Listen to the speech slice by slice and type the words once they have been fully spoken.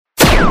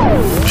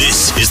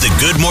This is the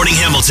Good Morning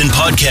Hamilton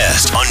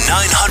podcast on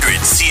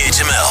 900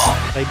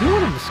 CHML. I do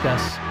want to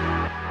discuss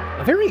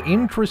a very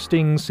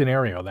interesting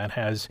scenario that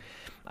has,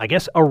 I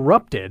guess,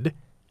 erupted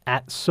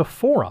at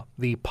Sephora,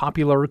 the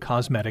popular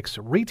cosmetics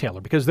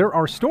retailer, because there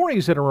are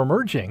stories that are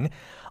emerging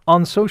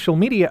on social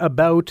media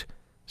about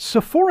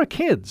Sephora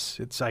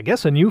kids. It's, I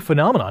guess, a new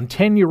phenomenon,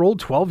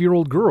 10-year-old,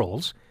 12-year-old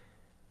girls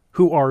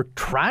who are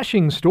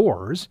trashing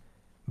stores,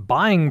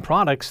 buying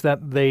products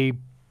that they,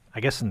 I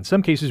guess in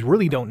some cases,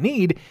 really don't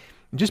need,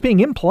 just being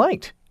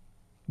impolite,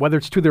 whether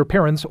it's to their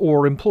parents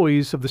or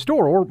employees of the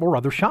store or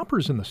other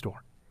shoppers in the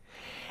store.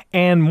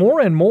 And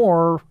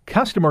more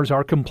customers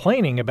are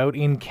complaining about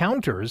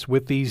encounters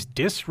with these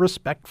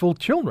disrespectful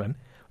children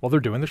while they're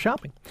doing the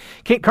shopping.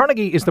 Kate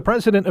Carnegie is the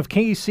president of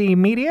Carnegie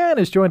Media and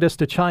has joined us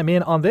to chime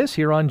in on this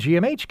here on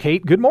GMH.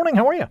 Kate, good morning.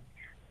 How are you?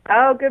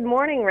 Oh, good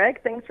morning,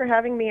 Rick. Thanks for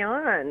having me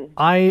on.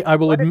 I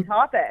will admit,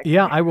 topic.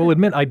 Yeah, I will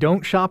admit I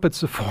don't shop at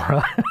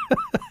Sephora.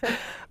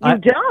 You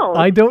don't?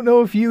 I don't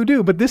know if you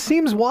do, but this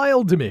seems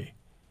wild to me.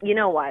 You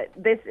know what?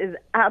 This is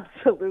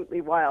absolutely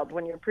wild.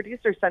 When your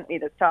producer sent me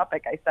this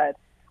topic, I said,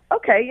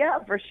 okay, yeah,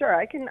 for sure.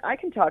 I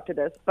can talk to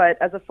this.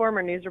 But as a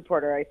former news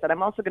reporter, I said,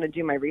 I'm also going to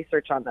do my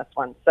research on this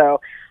one.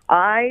 So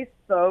I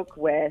spoke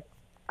with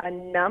a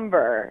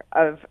number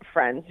of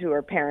friends who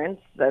are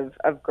parents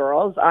of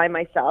girls. I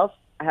myself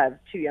have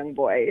 2 young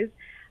boys.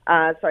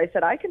 So I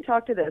said, I can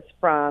talk to this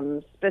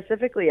from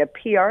specifically a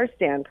PR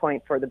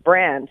standpoint for the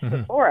brand,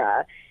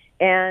 Sephora.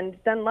 And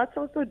then let's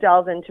also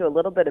delve into a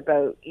little bit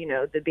about,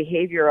 the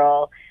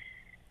behavioral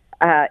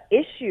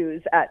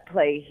issues at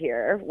play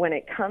here when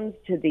it comes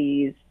to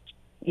these,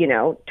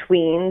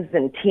 tweens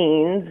and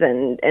teens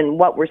and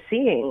what we're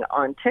seeing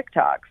on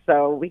TikTok.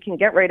 So we can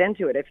get right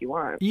into it if you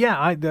want.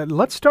 Yeah,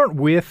 let's start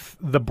with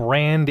the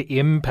brand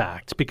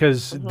impact,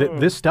 because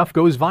this stuff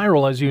goes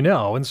viral, as you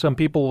know, and some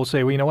people will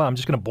say, well, you know what, I'm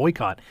just going to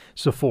boycott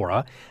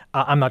Sephora.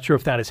 I'm not sure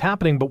if that is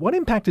happening, but what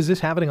impact is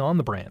this having on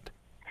the brand?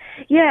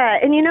 Yeah,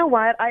 and you know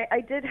what?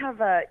 I did have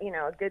a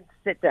good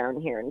sit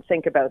down here and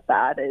think about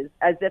that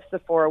as if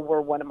Sephora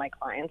were one of my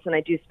clients, and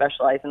I do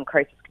specialize in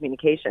crisis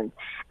communications.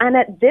 And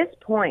at this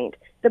point,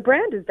 the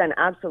brand has done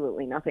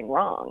absolutely nothing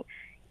wrong.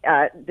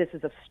 This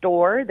is a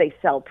store. They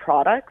sell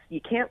products.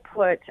 You can't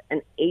put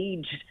an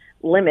age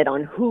limit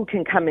on who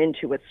can come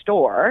into a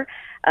store.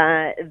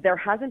 There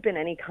hasn't been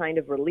any kind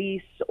of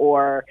release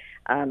or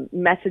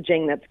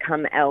messaging that's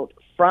come out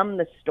from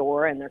the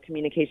store and their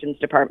communications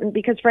department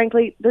because,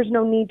 frankly, there's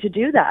no need to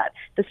do that.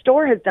 The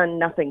store has done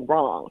nothing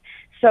wrong.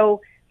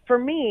 So for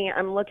me,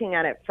 I'm looking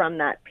at it from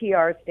that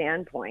PR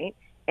standpoint,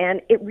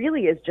 and it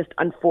really is just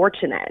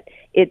unfortunate.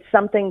 It's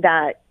something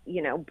that,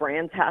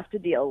 brands have to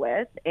deal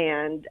with,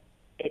 and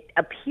it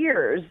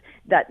appears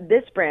that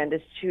this brand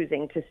is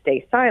choosing to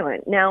stay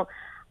silent. Now,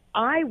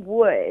 I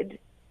would,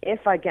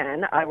 if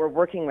again I were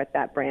working with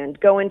that brand,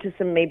 go into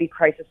some maybe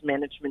crisis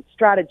management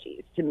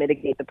strategies to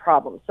mitigate the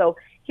problem. So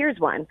here's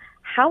one.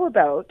 How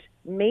about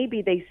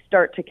maybe they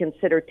start to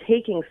consider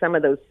taking some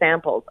of those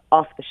samples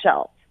off the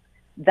shelf?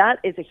 That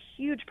is a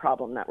huge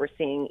problem that we're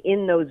seeing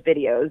in those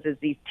videos, is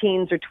these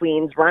teens or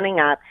tweens running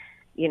up,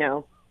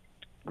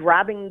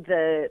 grabbing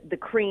the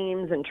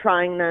creams and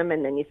trying them,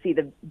 and then you see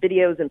the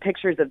videos and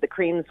pictures of the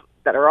creams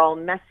that are all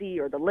messy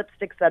or the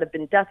lipsticks that have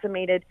been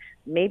decimated.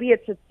 Maybe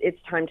it's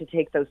time to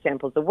take those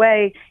samples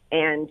away,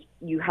 and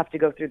you have to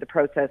go through the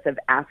process of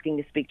asking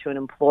to speak to an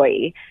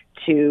employee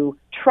to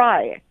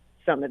try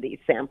some of these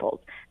samples.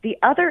 The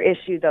other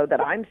issue, though, that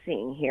I'm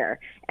seeing here,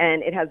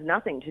 and it has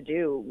nothing to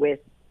do with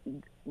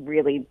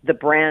really the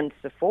brand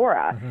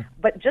Sephora,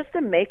 but just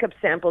the makeup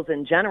samples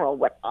in general,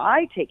 what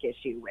I take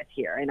issue with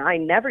here, and I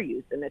never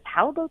use them, is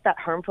how about that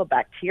harmful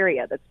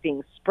bacteria that's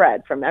being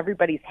spread from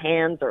everybody's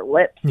hands or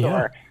lips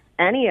or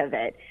any of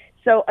it?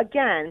 So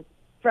again,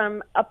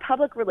 from a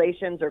public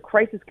relations or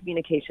crisis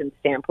communication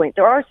standpoint,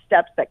 there are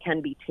steps that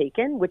can be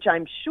taken, which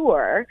I'm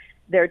sure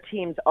their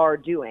teams are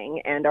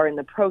doing and are in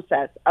the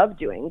process of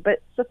doing.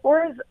 But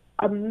Sephora is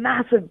a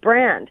massive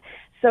brand.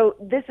 So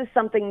this is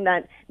something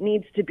that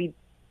needs to be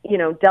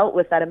dealt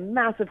with at a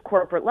massive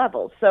corporate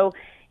level. So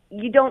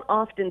you don't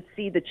often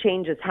see the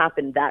changes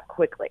happen that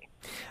quickly.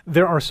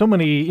 There are so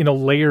many,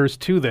 layers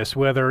to this,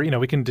 whether,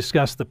 we can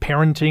discuss the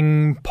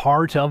parenting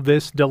part of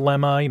this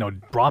dilemma,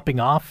 dropping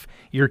off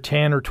your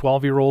 10 or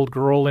 12-year-old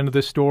girl into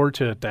the store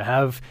to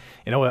have,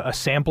 a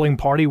sampling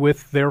party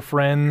with their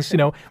friends.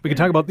 We can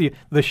talk about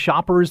the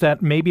shoppers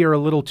that maybe are a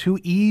little too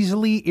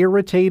easily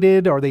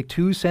irritated. Are they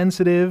too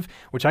sensitive?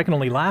 Which I can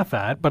only laugh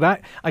at. But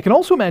I can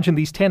also imagine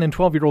these 10 and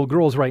 12-year-old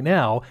girls right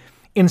now,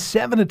 in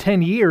 7 to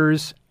 10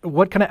 years,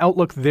 what kind of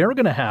outlook they're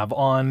going to have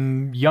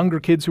on younger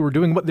kids who are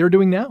doing what they're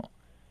doing now.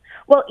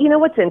 Well,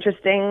 what's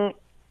interesting,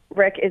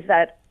 Rick, is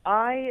that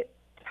I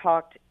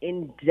talked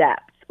in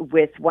depth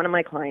with one of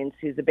my clients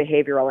who's a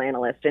behavioral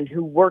analyst and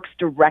who works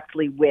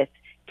directly with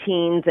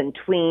teens and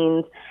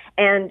tweens,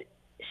 and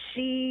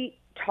she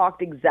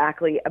talked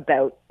exactly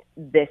about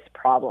this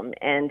problem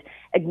and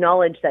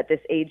acknowledged that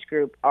this age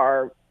group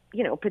are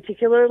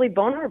particularly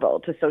vulnerable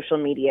to social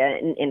media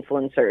and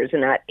influencers.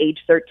 And at age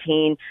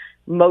 13,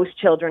 most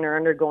children are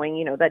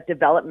undergoing, that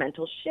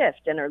developmental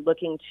shift and are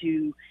looking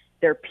to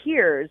their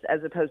peers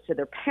as opposed to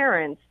their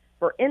parents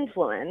for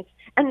influence.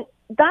 And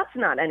that's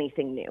not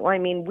anything new. I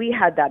mean, we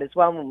had that as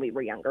well when we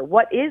were younger.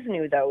 What is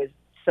new, though, is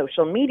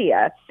social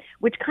media,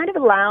 which kind of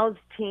allows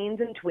teens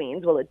and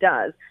tweens, well, it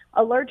does,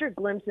 a larger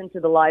glimpse into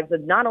the lives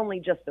of not only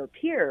just their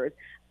peers,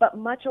 but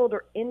much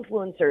older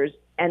influencers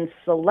and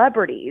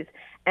celebrities.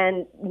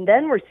 And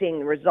then we're seeing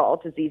the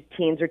result as these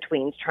teens or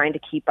tweens trying to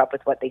keep up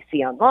with what they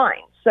see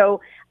online.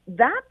 So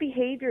that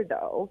behavior,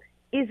 though,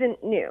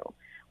 isn't new.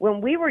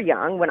 When we were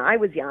young, when I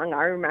was young,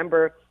 I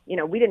remember,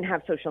 we didn't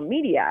have social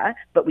media,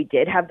 but we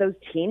did have those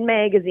teen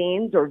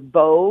magazines or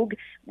Vogue,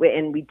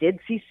 and we did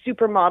see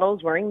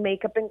supermodels wearing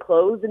makeup and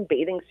clothes and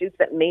bathing suits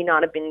that may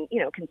not have been,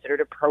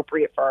 considered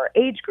appropriate for our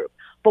age group.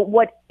 But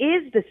what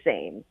is the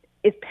same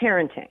is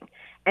parenting.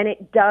 And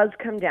it does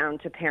come down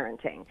to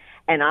parenting.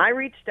 And I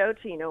reached out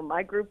to,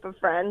 my group of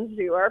friends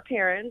who are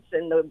parents,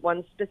 and the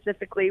ones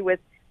specifically with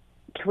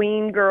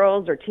tween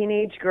girls or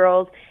teenage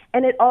girls.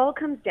 And it all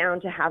comes down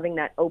to having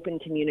that open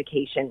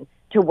communication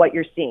to what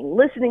you're seeing,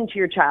 listening to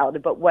your child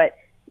about what,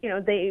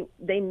 they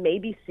may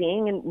be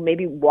seeing and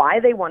maybe why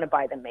they want to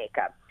buy the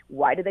makeup.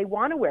 Why do they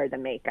want to wear the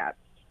makeup?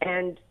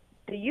 And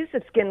the use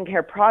of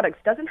skincare products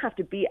doesn't have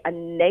to be a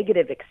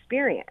negative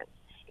experience.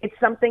 It's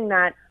something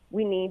that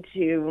we need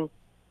to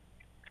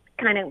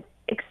kind of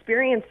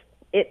experience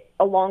it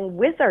along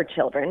with our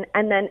children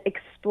and then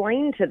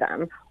explain to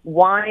them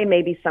why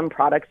maybe some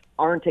products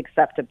aren't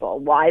acceptable,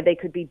 why they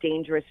could be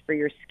dangerous for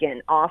your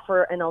skin,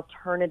 offer an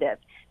alternative.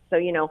 So,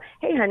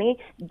 hey, honey,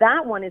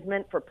 that one is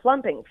meant for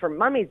plumping, for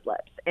mummy's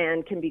lips,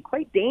 and can be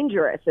quite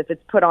dangerous if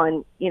it's put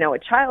on, a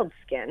child's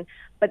skin.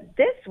 But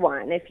this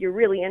one, if you're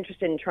really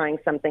interested in trying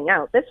something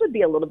out, this would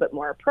be a little bit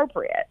more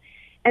appropriate.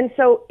 And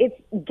so it's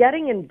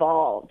getting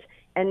involved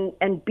and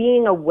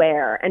being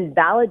aware and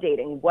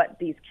validating what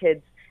these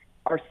kids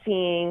are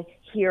seeing,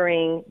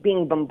 hearing,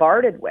 being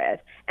bombarded with.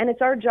 And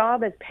it's our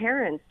job as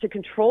parents to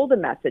control the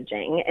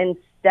messaging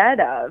instead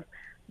of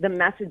the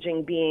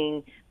messaging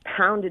being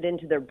pounded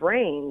into their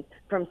brains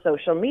from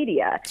social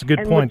media. It's a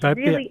good point.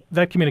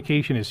 That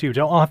communication is huge.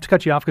 I'll have to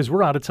cut you off because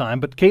we're out of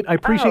time. But Kate, I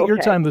appreciate your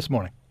time this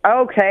morning.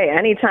 Okay,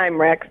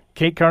 anytime, Rick.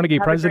 Kate Carnegie,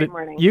 Have president. A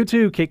great morning. You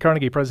too, Kate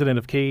Carnegie, president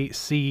of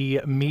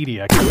KC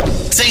Media.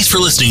 Thanks for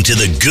listening to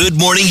the Good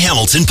Morning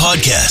Hamilton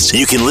podcast.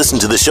 You can listen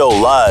to the show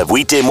live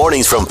weekday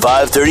mornings from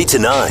 5:30 to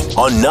 9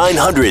 on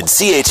 900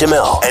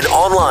 CHML and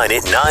online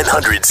at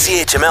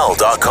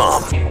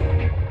 900CHML.com.